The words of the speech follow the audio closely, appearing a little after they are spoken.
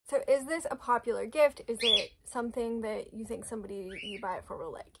is this a popular gift? Is it something that you think somebody you buy it for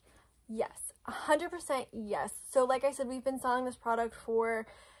will like? Yes, 100% yes. So like I said, we've been selling this product for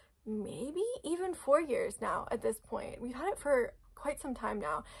maybe even 4 years now at this point. We've had it for quite some time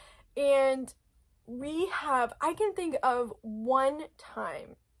now. And I can think of one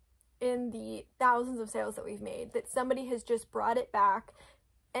time in the thousands of sales that we've made that somebody has just brought it back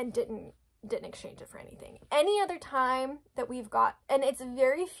and didn't exchange it for anything. Any other time that we've got, and it's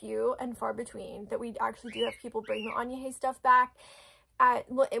very few and far between that we actually do have people bring the Ania haie stuff back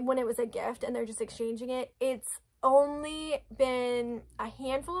when it was a gift and they're just exchanging it. It's only been a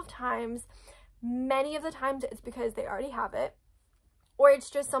handful of times. Many of the times it's because they already have it, or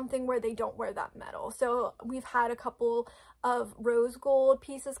it's just something where they don't wear that metal. So we've had a couple of rose gold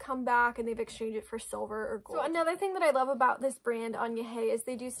pieces come back and they've exchanged it for silver or gold. So another thing that I love about this brand, Ania haie, is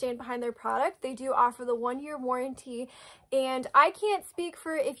they do stand behind their product. They do offer the 1-year warranty, and I can't speak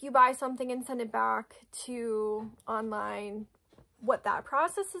for if you buy something and send it back to online what that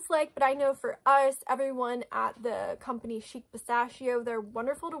process is like, but I know for us, everyone at the company Chic Pistachio, they're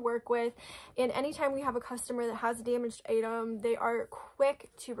wonderful to work with, and anytime we have a customer that has a damaged item, they are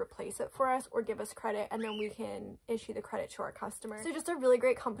quick to replace it for us or give us credit, and then we can issue the credit to our customer. So just a really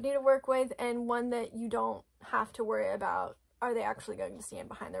great company to work with, and one that you don't have to worry about, are they actually going to stand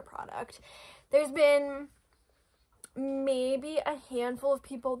behind their product? There's been maybe a handful of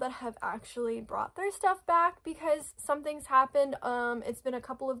people that have actually brought their stuff back because something's happened. It's been a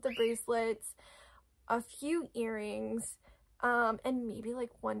couple of the bracelets, a few earrings, and maybe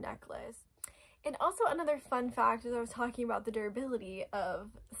like one necklace. And also another fun fact is I was talking about the durability of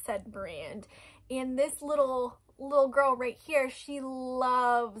said brand, and this little girl right here, she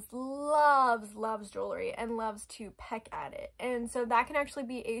loves jewelry and loves to peck at it, and so that can actually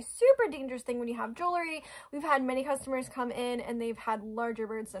be a super dangerous thing when you have jewelry. We've had many customers come in and they've had larger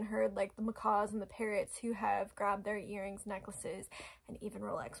birds than her, like the macaws and the parrots, who have grabbed their earrings, necklaces, and even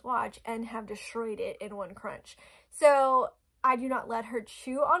Rolex watch and have destroyed it in one crunch. So I do not let her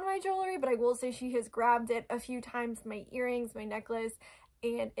chew on my jewelry, but I will say she has grabbed it a few times, my earrings, my necklace,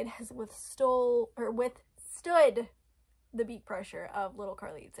 and it has withstood the beak pressure of little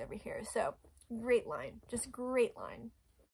Carlitos over here. So great line, just great line.